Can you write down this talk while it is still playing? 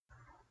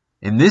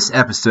In this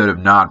episode of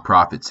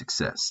Nonprofit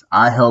Success,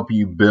 I help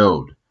you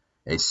build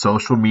a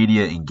social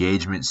media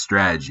engagement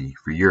strategy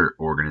for your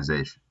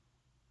organization.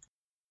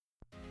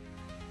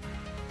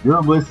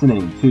 You're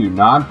listening to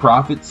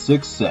Nonprofit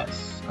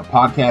Success, a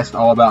podcast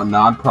all about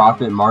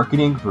nonprofit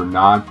marketing for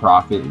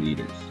nonprofit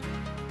leaders,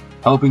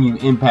 helping you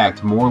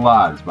impact more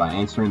lives by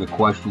answering the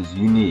questions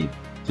you need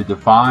to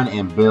define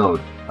and build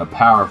a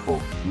powerful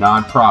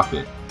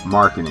nonprofit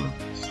marketing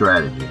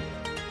strategy.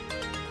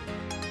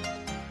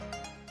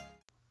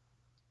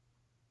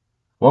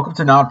 Welcome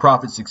to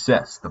Nonprofit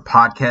Success, the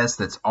podcast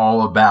that's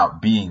all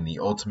about being the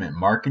ultimate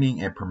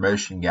marketing and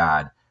promotion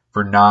guide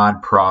for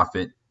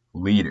nonprofit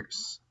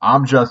leaders.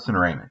 I'm Justin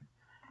Raymond,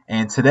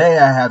 and today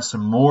I have some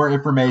more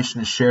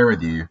information to share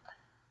with you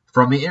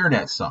from the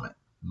Internet Summit.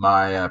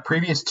 My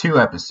previous two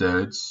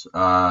episodes,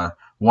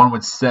 one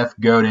with Seth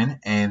Godin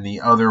and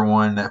the other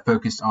one that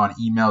focused on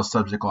email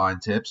subject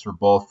line tips, were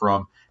both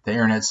from the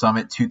Internet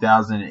Summit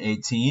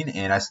 2018,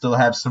 and I still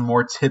have some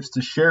more tips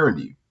to share with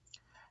you.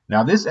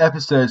 Now, this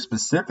episode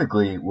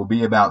specifically will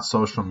be about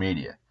social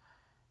media.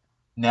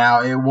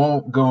 Now, it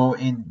won't go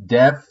in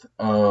depth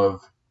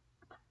of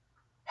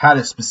how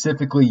to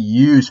specifically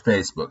use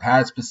Facebook,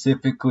 how to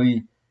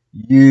specifically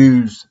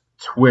use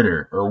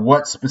Twitter, or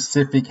what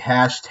specific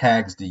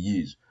hashtags to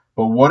use.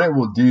 But what it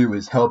will do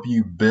is help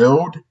you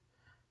build,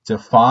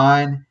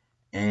 define,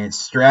 and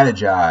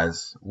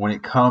strategize when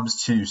it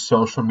comes to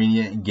social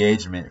media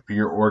engagement for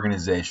your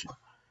organization.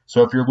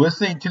 So if you're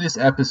listening to this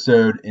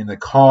episode in the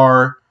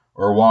car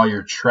or while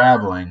you're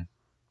traveling,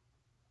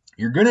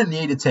 you're going to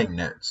need to take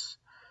notes.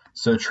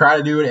 So try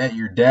to do it at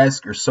your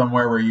desk or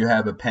somewhere where you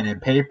have a pen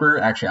and paper.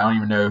 Actually, I don't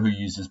even know who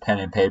uses pen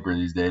and paper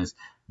these days.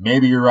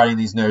 Maybe you're writing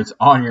these notes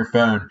on your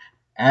phone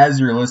as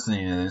you're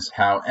listening to this,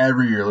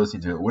 however you're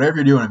listening to it. Whatever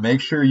you're doing,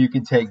 make sure you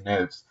can take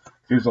notes.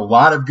 There's a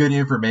lot of good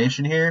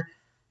information here,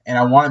 and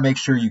I want to make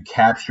sure you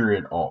capture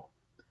it all.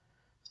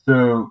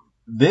 So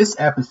this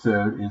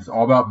episode is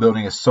all about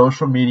building a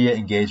social media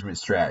engagement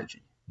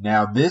strategy.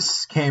 Now,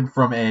 this came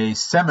from a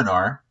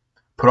seminar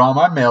put on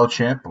by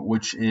MailChimp,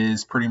 which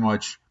is pretty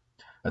much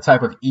a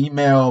type of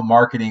email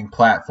marketing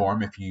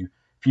platform. If you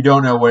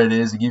don't know what it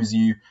is, it gives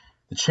you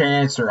the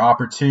chance or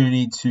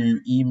opportunity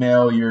to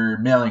email your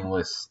mailing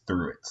list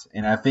through it.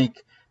 And I think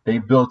they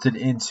built it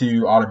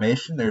into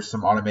automation. There's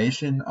some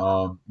automation,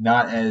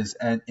 not as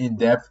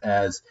in-depth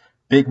as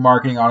big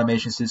marketing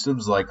automation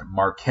systems like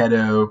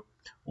Marketo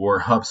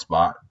or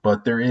HubSpot,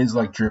 but there is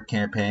like drip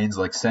campaigns,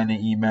 like send an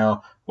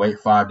email, wait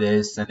 5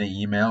 days, send an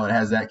email. It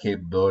has that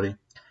capability.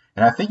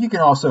 And I think you can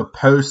also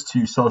post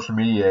to social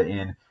media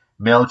in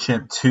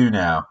MailChimp 2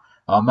 now.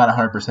 I'm not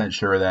 100%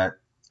 sure of that,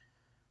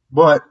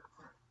 but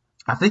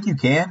I think you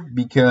can,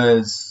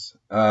 because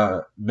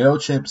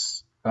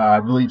MailChimp's, I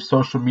believe,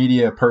 social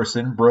media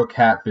person, Brooke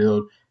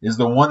Hatfield, is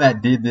the one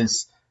that did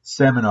this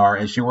seminar,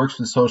 and she works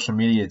for the social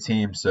media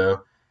team.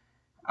 So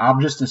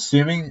I'm just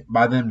assuming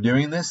by them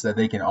doing this that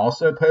they can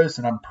also post,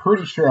 and I'm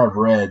pretty sure I've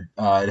read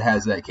it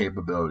has that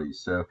capability.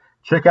 So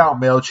check out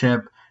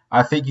MailChimp.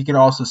 I think you can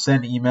also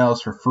send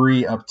emails for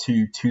free up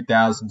to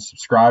 2,000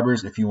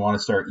 subscribers if you want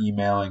to start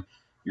emailing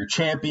your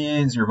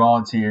champions, your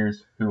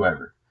volunteers,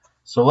 whoever.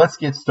 So let's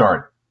get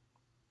started.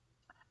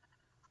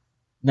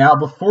 Now,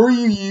 before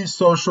you use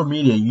social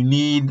media, you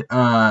need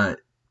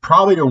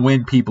probably to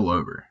win people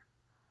over.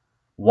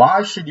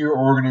 Why should your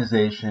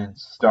organization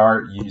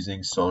start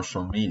using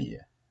social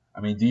media? I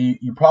mean,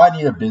 you probably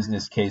need a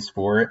business case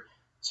for it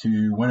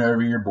to win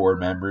over your board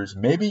members.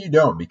 Maybe you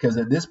don't, because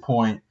at this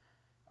point,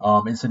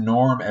 it's a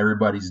norm.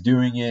 Everybody's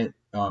doing it.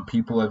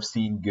 People have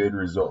seen good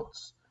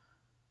results.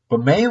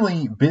 But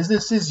mainly,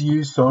 businesses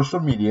use social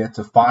media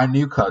to find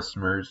new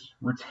customers,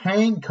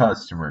 retain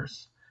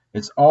customers.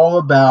 It's all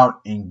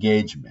about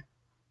engagement.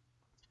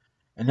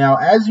 And now,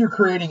 as you're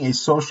creating a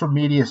social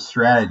media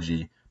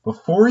strategy,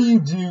 before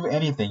you do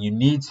anything, you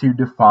need to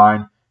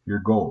define your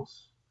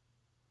goals.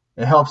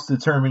 It helps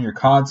determine your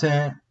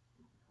content,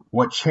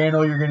 what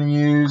channel you're going to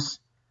use,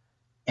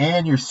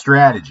 and your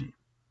strategy.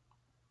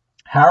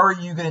 How are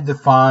you going to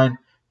define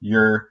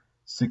your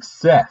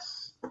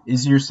success?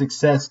 Is your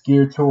success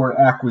geared toward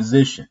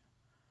acquisition?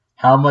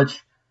 How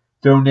much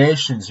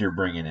donations you're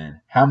bringing in?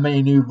 How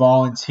many new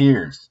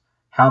volunteers?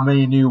 How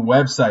many new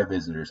website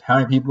visitors? How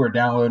many people are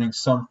downloading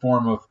some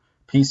form of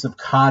piece of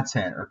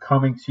content or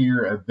coming to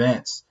your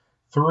events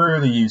through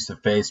the use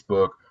of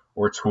Facebook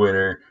or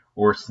Twitter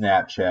or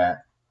Snapchat?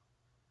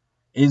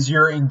 Is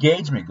your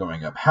engagement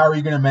going up? How are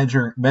you going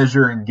to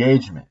measure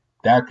engagement?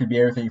 That could be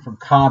everything from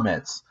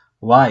comments,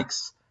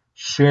 likes,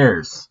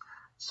 shares.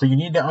 So you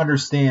need to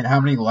understand how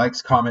many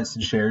likes, comments,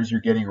 and shares you're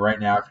getting right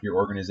now for your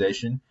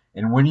organization.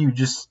 And when you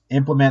just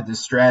implement this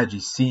strategy,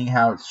 seeing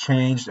how it's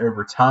changed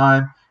over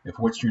time, if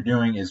what you're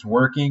doing is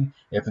working.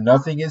 If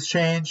nothing has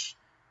changed,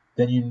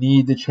 then you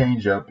need to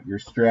change up your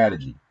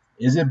strategy.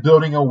 Is it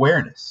building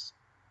awareness?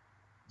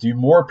 Do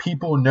more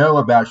people know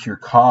about your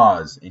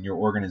cause and your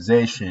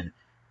organization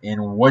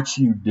and what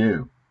you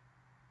do?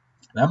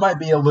 That might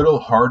be a little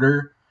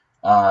harder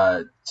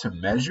to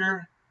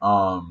measure.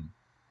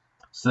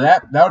 So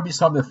that would be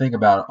something to think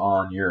about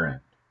on your end.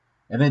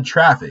 And then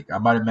traffic. I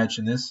might have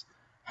mentioned this.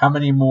 How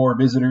many more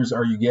visitors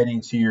are you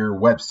getting to your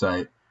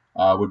website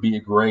would be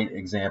a great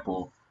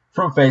example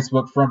from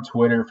Facebook, from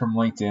Twitter, from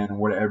LinkedIn,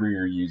 whatever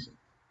you're using.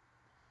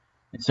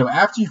 And so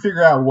after you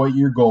figure out what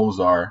your goals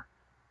are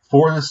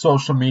for the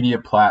social media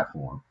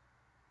platform,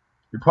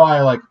 you're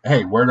probably like,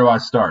 hey, where do I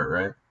start,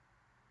 right?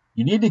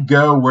 You need to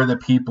go where the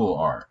people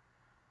are,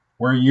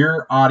 where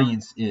your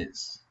audience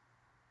is.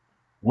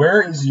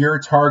 Where is your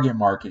target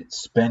market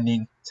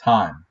spending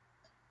time?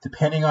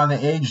 Depending on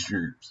the age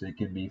groups, it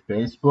can be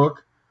Facebook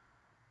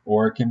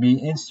or it can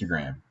be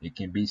Instagram. It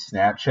can be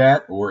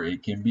Snapchat or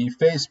it can be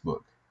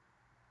Facebook.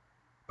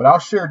 But I'll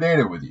share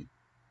data with you.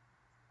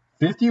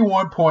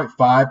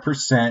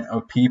 51.5%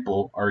 of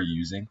people are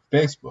using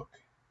Facebook.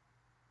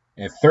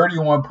 And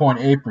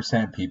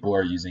 31.8% people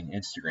are using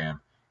Instagram.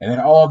 And then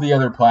all of the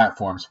other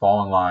platforms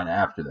fall in line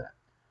after that.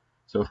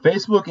 So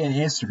Facebook and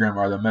Instagram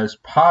are the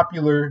most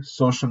popular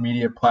social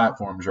media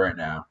platforms right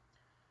now.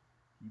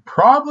 You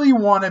probably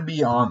want to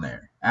be on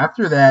there.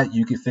 After that,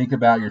 you can think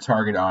about your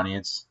target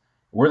audience,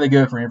 where they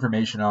go for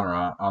information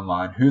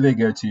online, who they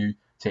go to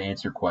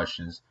answer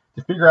questions,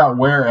 to figure out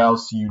where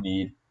else you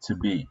need to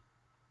be.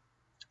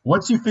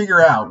 Once you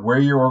figure out where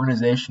your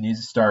organization needs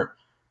to start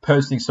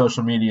posting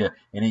social media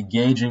and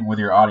engaging with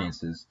your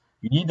audiences,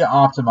 you need to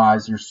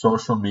optimize your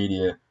social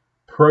media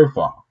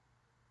profile.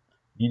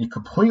 You need to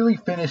completely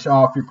finish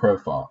off your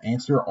profile,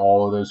 answer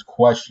all of those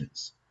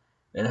questions.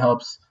 It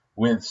helps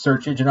with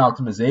search engine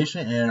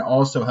optimization, and it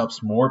also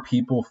helps more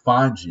people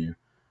find you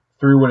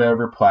through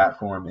whatever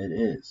platform it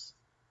is.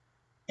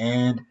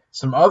 And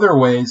some other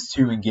ways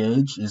to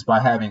engage is by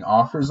having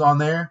offers on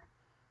there,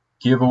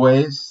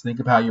 giveaways. Think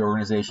of how your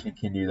organization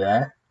can do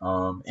that.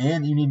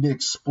 And you need to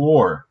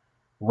explore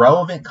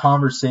relevant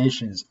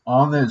conversations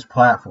on those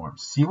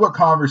platforms. See what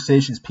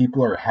conversations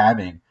people are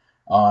having,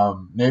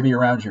 maybe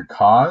around your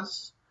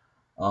cause,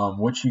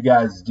 what you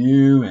guys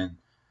do,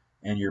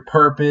 and your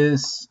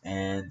purpose,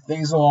 and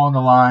things along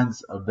the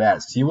lines of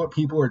that. See what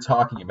people are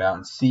talking about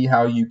and see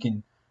how you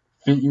can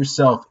fit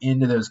yourself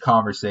into those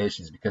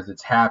conversations, because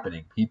it's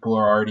happening. People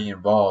are already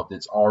involved.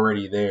 It's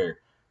already there.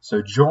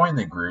 So join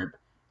the group,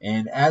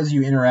 and as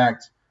you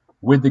interact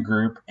with the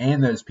group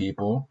and those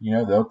people,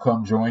 they'll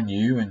come join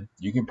you, and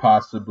you can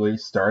possibly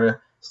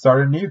start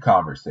a new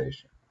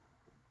conversation.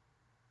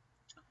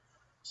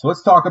 So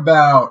let's talk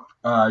about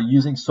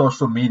using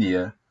social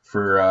media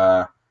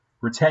for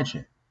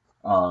retention.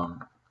 So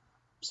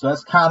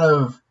that's kind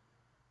of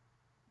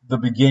the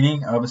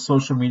beginning of a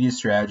social media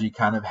strategy,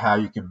 kind of how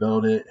you can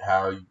build it,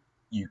 how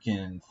you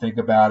can think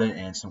about it,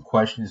 and some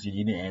questions you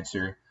need to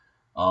answer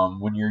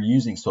when you're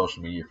using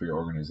social media for your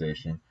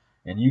organization.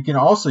 And you can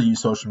also use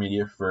social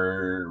media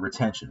for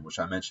retention, which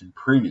I mentioned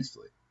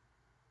previously.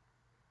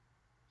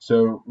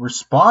 So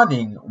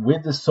responding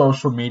with the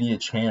social media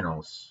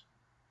channels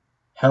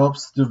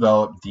helps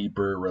develop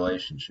deeper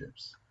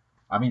relationships.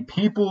 I mean,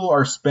 people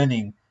are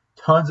spending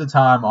tons of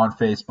time on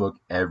Facebook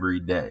every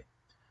day.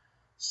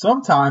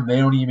 Sometimes they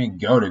don't even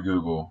go to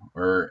Google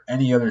or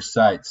any other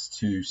sites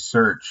to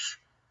search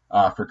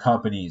for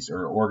companies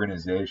or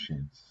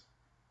organizations.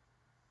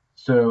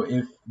 So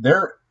if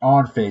they're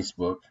on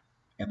Facebook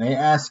and they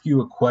ask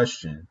you a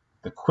question,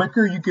 the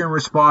quicker you can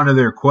respond to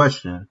their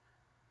question,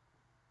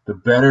 the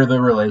better the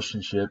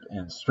relationship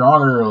and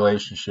stronger the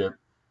relationship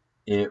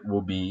it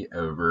will be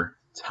over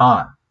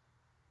time.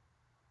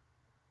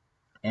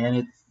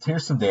 And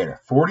here's some data.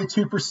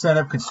 42%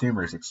 of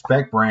consumers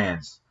expect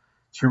brands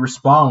to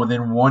respond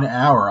within 1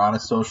 hour on a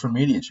social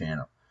media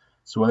channel.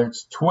 So whether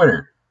it's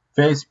Twitter,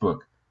 Facebook,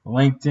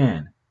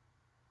 LinkedIn,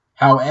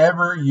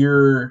 however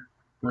you're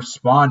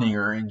responding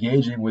or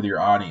engaging with your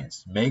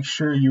audience, make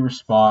sure you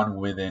respond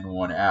within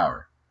 1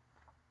 hour.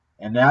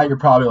 And now you're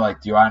probably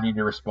like, do I need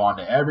to respond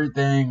to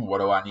everything?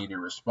 What do I need to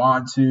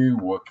respond to?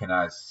 What can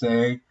I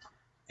say?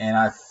 And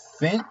I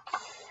think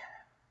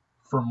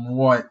from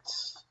what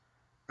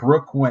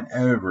Brooke went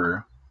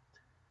over,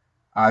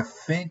 I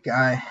think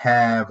I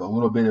have a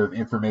little bit of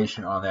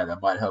information on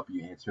that might help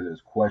you answer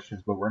those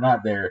questions, but we're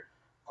not there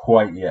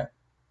quite yet.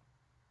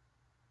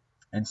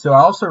 And so I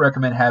also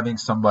recommend having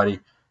somebody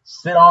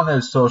sit on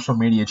those social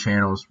media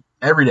channels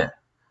every day.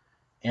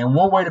 And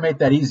one way to make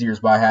that easier is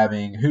by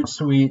having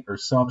Hootsuite or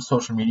some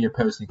social media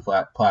posting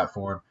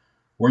platform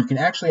where you can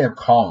actually have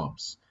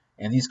columns.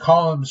 And these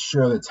columns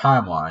show the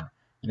timeline,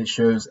 and it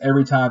shows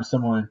every time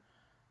someone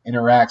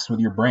interacts with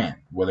your brand,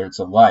 whether it's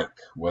a like,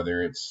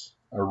 whether it's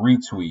a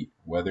retweet,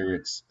 whether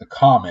it's a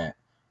comment,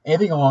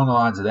 anything along the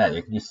lines of that.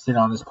 You can just sit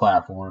on this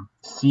platform,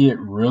 see it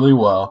really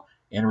well,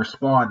 and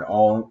respond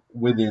all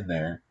within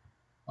there.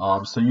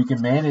 So you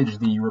can manage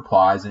the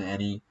replies and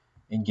any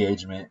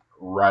engagement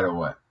right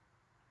away.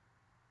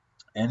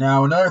 And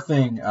now another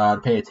thing to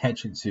pay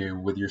attention to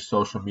with your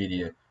social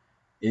media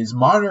is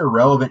monitor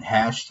relevant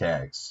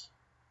hashtags.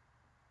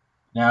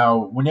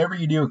 Now, whenever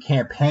you do a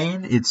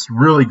campaign, it's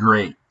really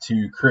great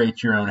to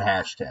create your own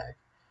hashtag.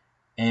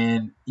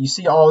 And you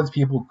see all these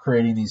people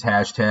creating these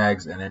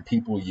hashtags, and then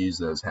people use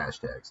those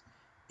hashtags.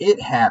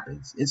 It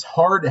happens. It's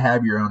hard to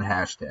have your own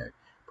hashtag.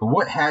 But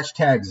what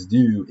hashtags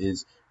do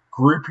is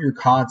group your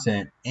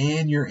content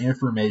and your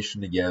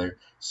information together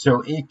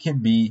so it can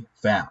be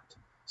found.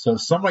 So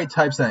if somebody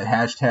types that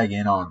hashtag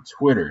in on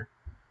Twitter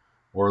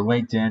or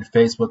LinkedIn,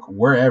 Facebook,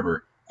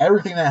 wherever,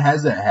 everything that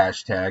has that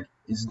hashtag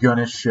is going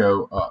to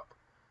show up.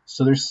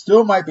 So there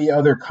still might be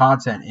other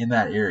content in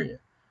that area,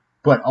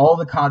 but all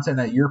the content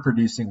that you're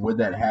producing with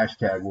that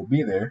hashtag will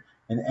be there,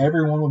 and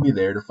everyone will be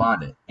there to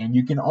find it. And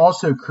you can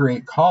also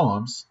create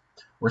columns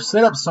or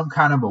set up some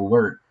kind of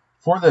alert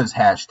for those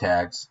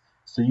hashtags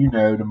so you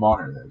know to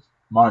monitor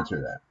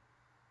that.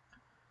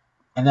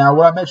 And now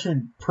what I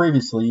mentioned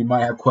previously, you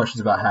might have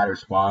questions about how to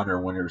respond or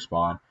when to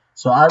respond.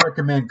 So I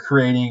recommend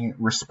creating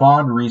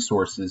respond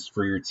resources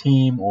for your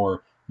team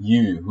or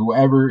you,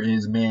 whoever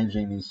is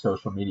managing these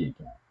social media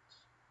accounts.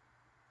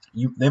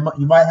 You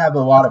might have a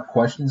lot of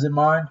questions in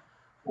mind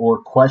or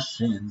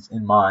questions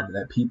in mind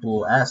that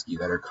people ask you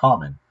that are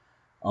common.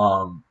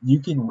 You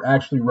can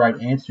actually write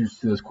answers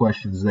to those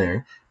questions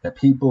there that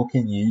people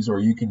can use or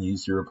you can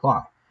use to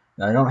reply.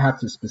 Now, I don't have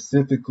to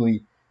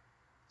specifically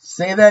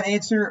say that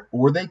answer,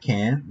 or they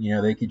can.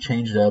 They can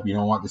change it up. You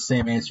don't want the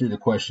same answer to the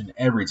question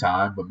every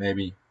time, but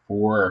maybe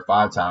 4 or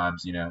 5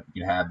 times, you can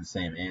have the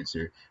same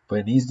answer. But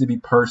it needs to be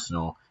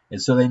personal,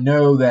 and so they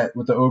know that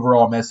what the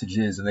overall message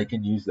is, and they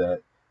can use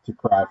that to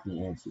craft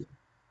the answer.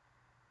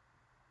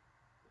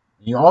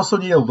 You also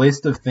need a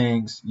list of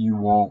things you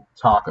won't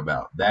talk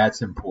about.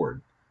 That's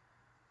important.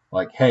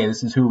 Like, hey,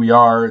 this is who we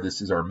are.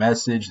 This is our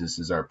message. This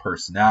is our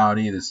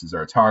personality. This is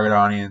our target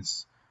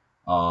audience.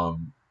 A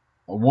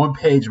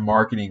one-page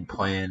marketing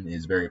plan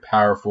is very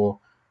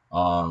powerful.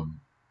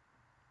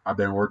 I've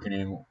been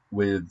working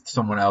with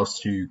someone else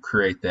to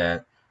create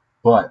that,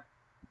 but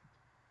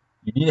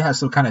you need to have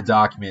some kind of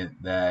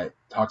document that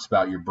talks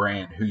about your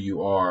brand, who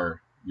you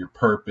are, your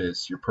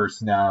purpose, your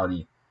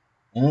personality,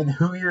 and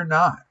who you're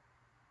not.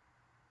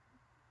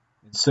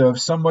 And so if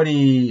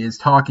somebody is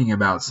talking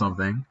about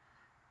something,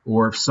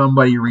 or if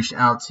somebody reached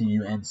out to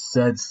you and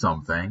said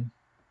something,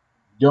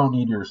 you don't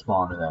need to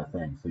respond to that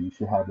thing. So you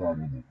should have that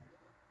in there.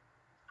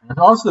 There's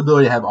also the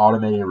ability to have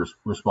automated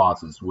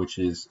responses, which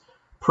is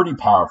pretty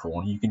powerful.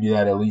 And you can do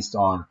that at least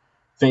on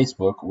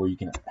Facebook, where you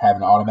can have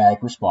an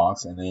automatic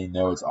response and they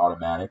know it's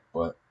automatic.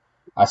 But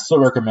I still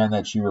recommend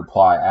that you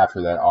reply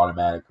after that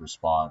automatic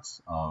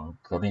response, because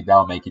I think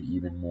that'll make it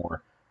even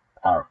more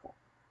powerful.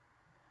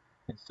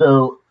 And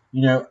so,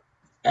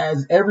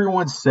 as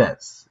everyone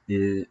says,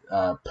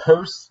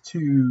 post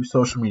to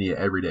social media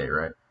every day,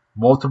 right?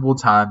 Multiple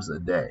times a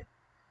day.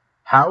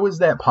 How is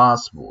that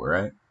possible,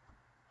 right?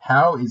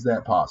 How is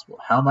that possible?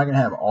 How am I going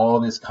to have all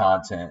this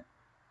content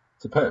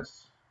to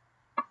post?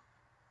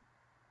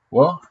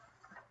 Well,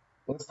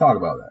 let's talk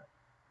about that.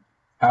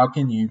 How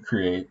can you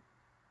create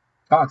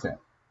content?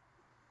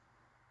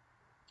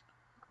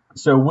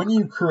 So when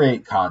you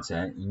create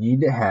content, you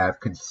need to have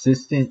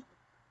consistent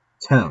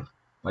tone.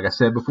 Like I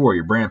said before,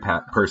 your brand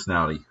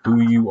personality,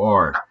 who you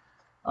are,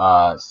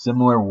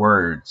 similar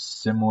words,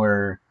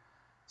 similar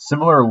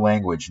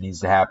language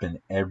needs to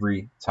happen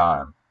every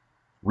time.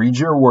 Read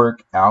your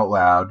work out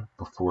loud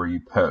before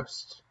you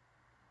post.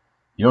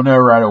 You'll know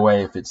right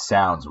away if it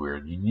sounds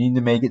weird. You need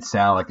to make it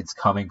sound like it's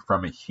coming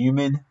from a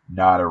human,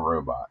 not a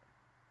robot.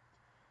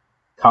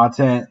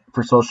 Content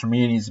for social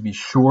media needs to be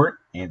short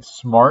and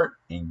smart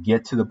and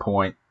get to the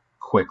point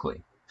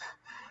quickly.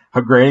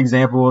 A great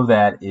example of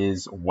that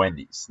is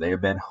Wendy's. They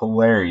have been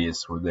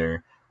hilarious with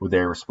their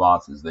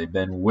responses. They've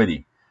been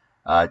witty.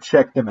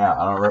 Check them out.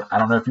 I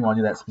don't know if you want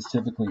to do that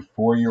specifically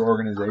for your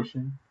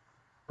organization,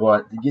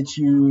 but to get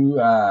you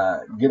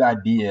a good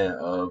idea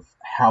of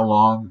how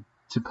long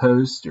to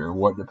post or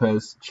what to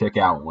post, check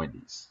out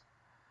Wendy's.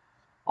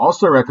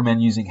 Also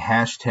recommend using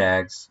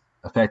hashtags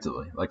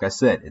effectively. Like I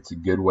said, it's a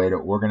good way to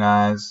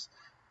organize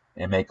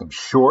and make them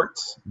short,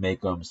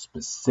 make them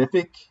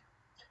specific,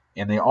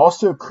 and they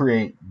also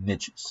create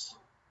niches.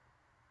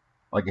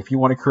 Like if you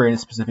want to create a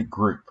specific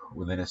group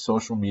within a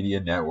social media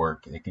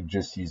network, it can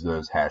just use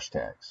those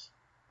hashtags.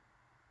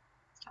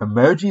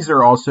 Emojis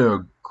are also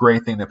a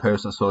great thing to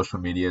post on social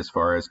media as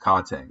far as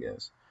content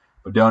goes,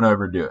 but don't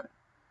overdo it.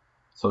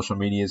 Social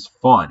media is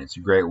fun. It's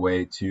a great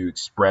way to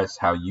express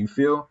how you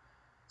feel,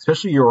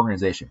 especially your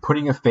organization.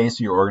 Putting a face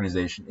to your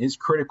organization is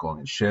critical,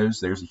 and it shows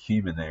there's a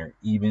human there,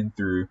 even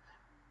through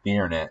the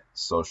internet,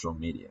 social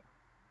media.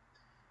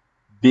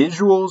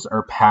 Visuals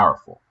are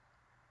powerful.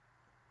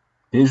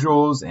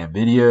 Visuals and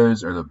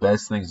videos are the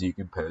best things you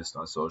can post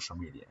on social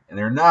media. And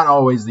they're not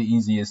always the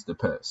easiest to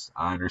post.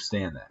 I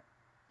understand that.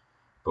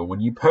 But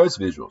when you post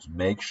visuals,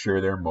 make sure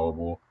they're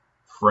mobile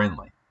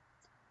friendly.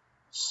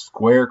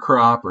 Square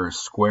crop or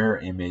square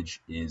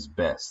image is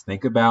best.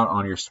 Think about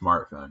on your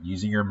smartphone,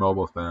 using your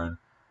mobile phone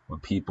when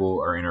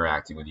people are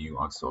interacting with you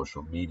on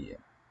social media.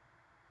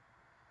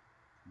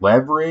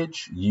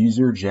 Leverage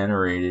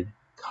user-generated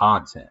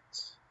content.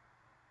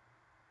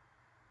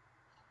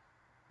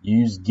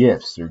 Use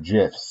GIFs or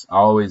GIFs. I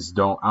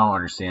don't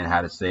understand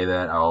how to say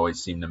that. I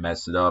always seem to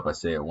mess it up. I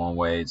say it one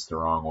way, it's the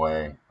wrong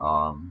way.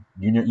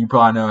 You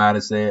probably know how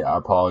to say it. I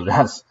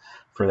apologize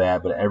for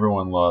that, but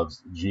everyone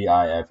loves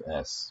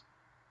GIFs.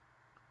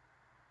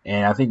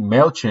 And I think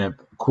MailChimp,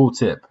 cool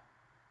tip.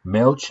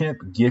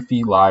 MailChimp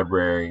Giphy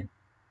library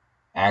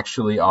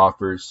actually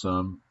offers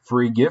some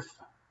free GIF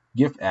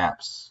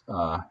apps.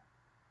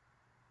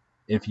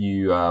 If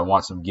you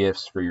want some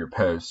GIFs for your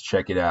posts,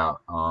 check it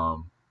out.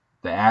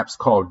 The app's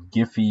called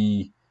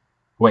Giphy.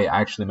 Wait,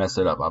 I actually messed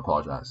it up. I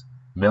apologize.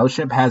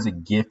 MailChimp has a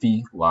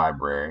Giphy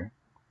library,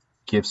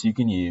 GIFs you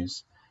can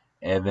use.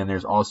 And then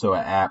there's also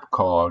an app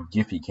called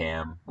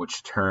GiphyCam,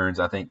 which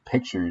turns, I think,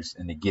 pictures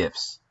into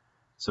GIFs.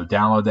 So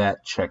download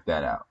that, check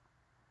that out.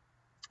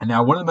 And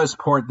now one of the most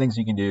important things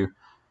you can do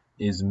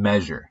is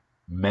measure.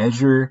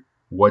 Measure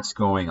what's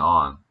going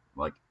on.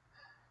 Like,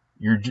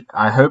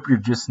 I hope you're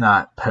just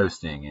not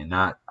posting and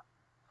not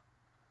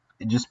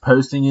just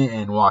posting it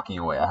and walking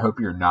away. I hope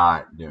you're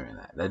not doing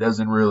that. That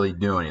doesn't really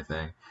do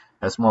anything.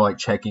 That's more like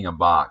checking a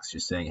box,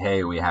 just saying,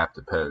 hey, we have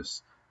to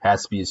post.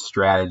 Has to be a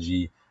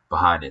strategy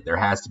behind it. There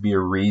has to be a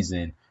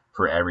reason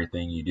for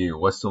everything you do.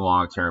 What's the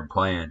long-term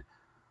plan?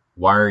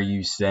 Why are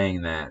you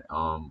saying that?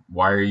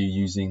 Why are you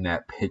using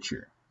that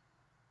picture?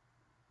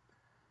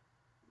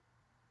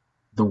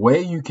 The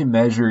way you can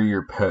measure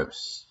your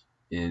posts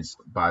is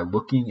by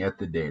looking at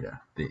the data,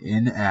 the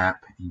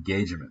in-app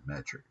engagement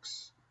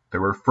metrics, the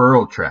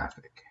referral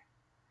traffic,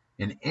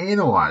 and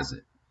analyze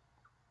it.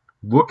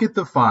 Look at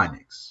the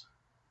findings.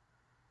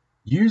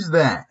 Use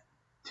that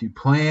to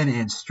plan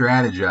and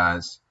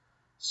strategize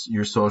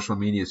your social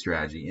media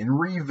strategy and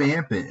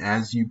revamp it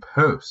as you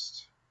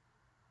post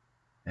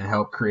and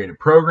help create a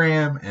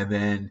program, and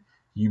then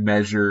you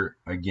measure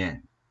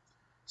again.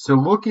 So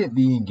look at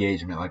the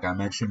engagement like I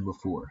mentioned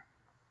before.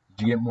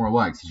 Did you get more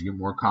likes? Did you get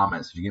more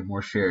comments? Did you get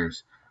more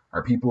shares?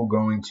 Are people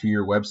going to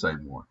your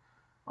website more?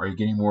 Are you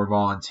getting more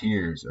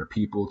volunteers? Are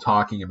people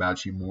talking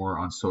about you more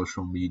on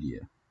social media?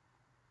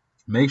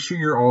 Make sure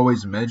you're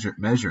always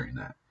measuring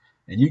that.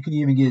 And you can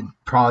even get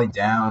probably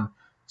down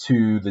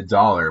to the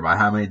dollar by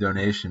how many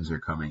donations are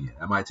coming in.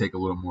 That might take a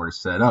little more to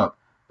set up,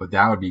 but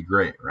that would be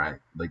great, right?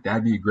 Like,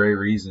 that'd be a great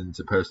reason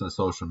to post on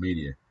social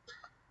media.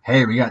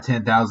 Hey, we got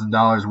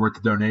 $10,000 worth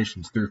of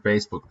donations through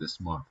Facebook this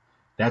month.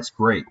 That's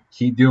great.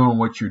 Keep doing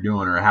what you're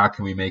doing, or how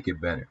can we make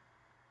it better?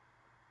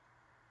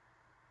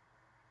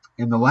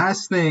 And the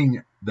last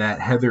thing that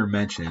Heather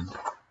mentioned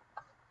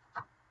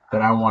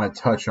that I want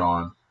to touch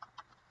on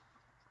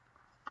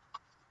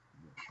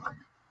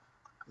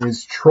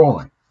is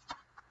trolling.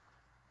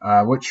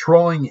 What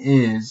trolling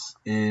is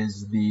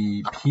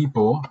the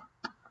people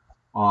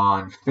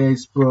on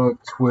Facebook,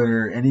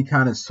 Twitter, any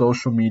kind of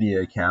social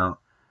media account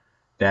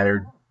that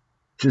are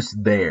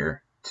just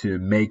there to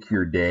make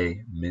your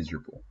day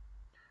miserable.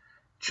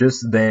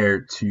 Just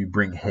there to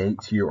bring hate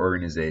to your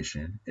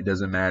organization. It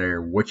doesn't matter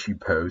what you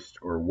post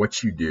or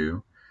what you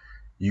do.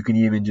 You can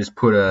even just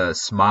put a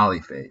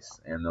smiley face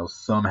and they'll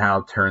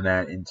somehow turn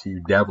that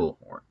into devil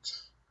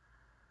horns.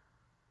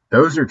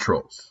 Those are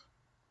trolls.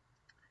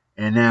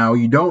 And now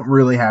you don't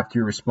really have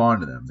to respond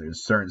to them.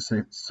 There's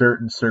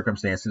certain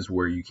circumstances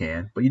where you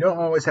can, but you don't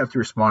always have to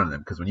respond to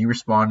them, because when you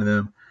respond to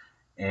them,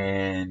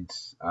 and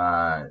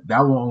that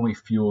will only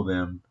fuel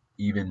them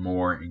even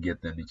more and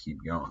get them to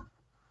keep going.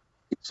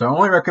 So I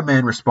only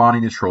recommend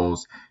responding to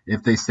trolls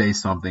if they say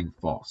something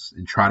false,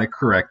 and try to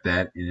correct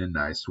that in a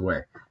nice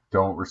way.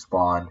 Don't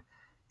respond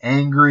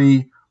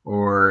angry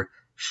or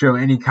show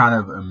any kind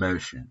of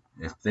emotion.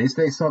 If they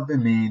say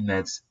something mean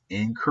that's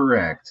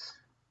incorrect,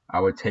 I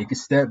would take a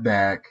step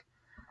back,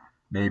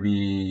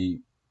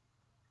 maybe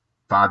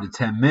 5 to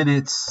 10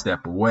 minutes,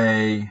 step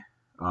away,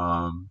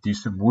 do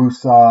some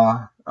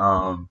woosah,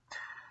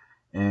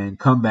 and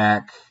come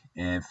back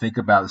and think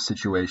about the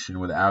situation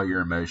without your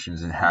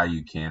emotions and how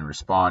you can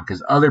respond,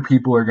 because other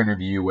people are going to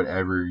view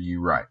whatever you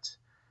write.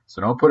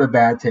 So don't put a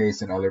bad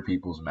taste in other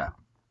people's mouth.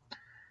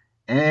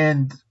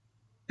 And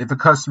if a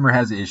customer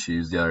has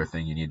issues, the other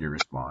thing, you need to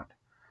respond.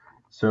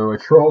 So a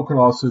troll could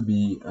also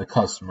be a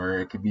customer.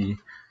 It could be,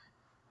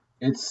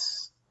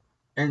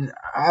 and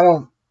I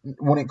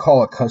wouldn't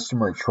call a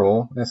customer a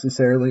troll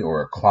necessarily,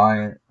 or a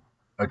client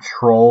a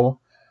troll,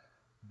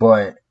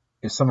 but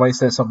if somebody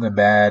says something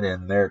bad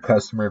and they're a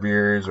customer of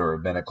yours or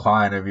been a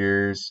client of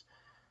yours,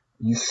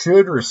 you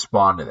should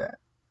respond to that,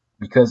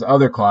 because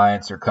other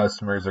clients or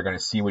customers are going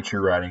to see what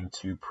you're writing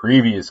to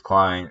previous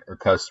client or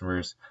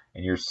customers,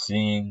 and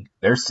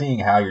they're seeing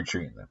how you're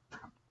treating them.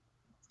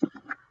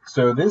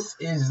 So this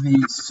is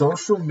the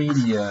social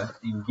media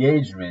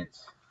engagement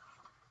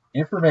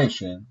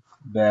information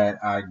that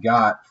I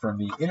got from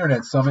the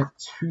Internet Summit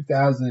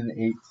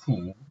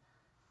 2018,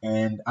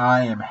 and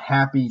I am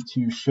happy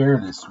to share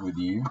this with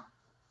you.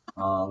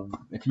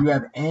 If you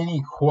have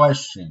any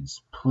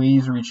questions,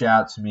 please reach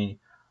out to me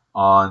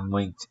on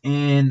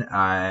LinkedIn.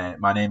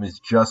 My name is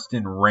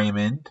Justin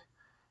Raymond,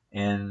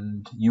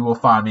 and you will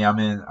find me.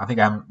 I think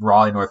I'm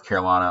Raleigh, North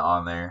Carolina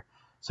on there.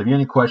 So if you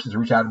have any questions,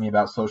 reach out to me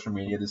about social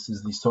media. This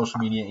is the social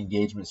media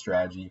engagement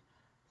strategy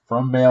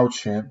from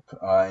MailChimp,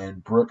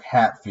 and Brooke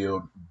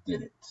Hatfield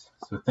did it.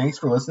 So thanks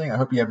for listening. I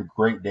hope you have a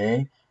great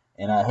day,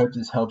 and I hope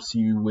this helps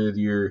you with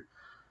your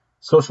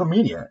social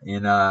media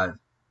in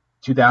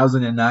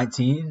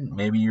 2019.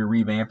 Maybe you're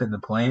revamping the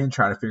plan,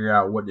 trying to figure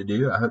out what to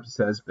do. I hope this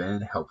has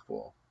been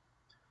helpful.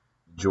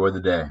 Enjoy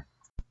the day.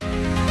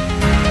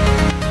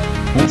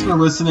 Thanks for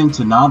listening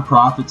to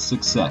Nonprofit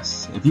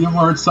Success. If you've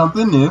learned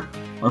something new,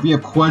 or if you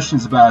have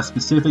questions about a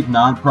specific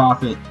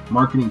nonprofit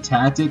marketing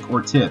tactic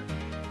or tip,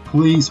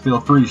 please feel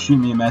free to shoot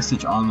me a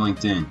message on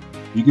LinkedIn.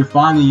 You can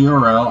find the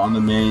URL on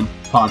the main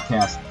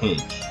podcast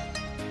page.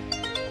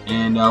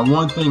 And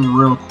one thing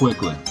real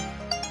quickly,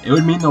 it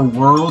would mean the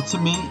world to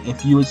me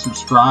if you would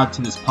subscribe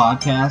to this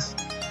podcast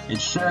and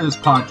share this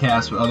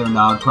podcast with other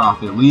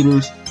nonprofit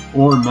leaders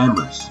or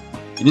members.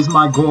 It is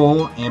my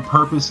goal and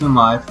purpose in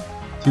life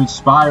to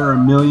inspire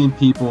 1 million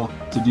people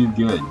to do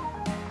good.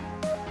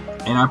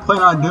 And I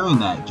plan on doing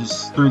that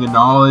just through the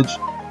knowledge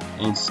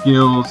and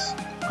skills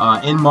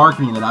in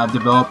marketing that I've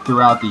developed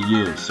throughout the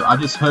years. So I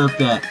just hope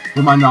that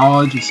with my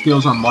knowledge and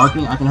skills on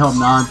marketing, I can help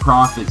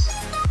nonprofits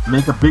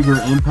make a bigger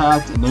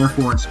impact and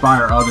therefore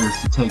inspire others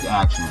to take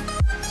action.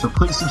 So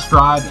please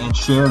subscribe and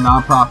share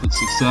Nonprofit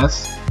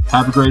Success.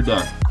 Have a great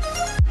day.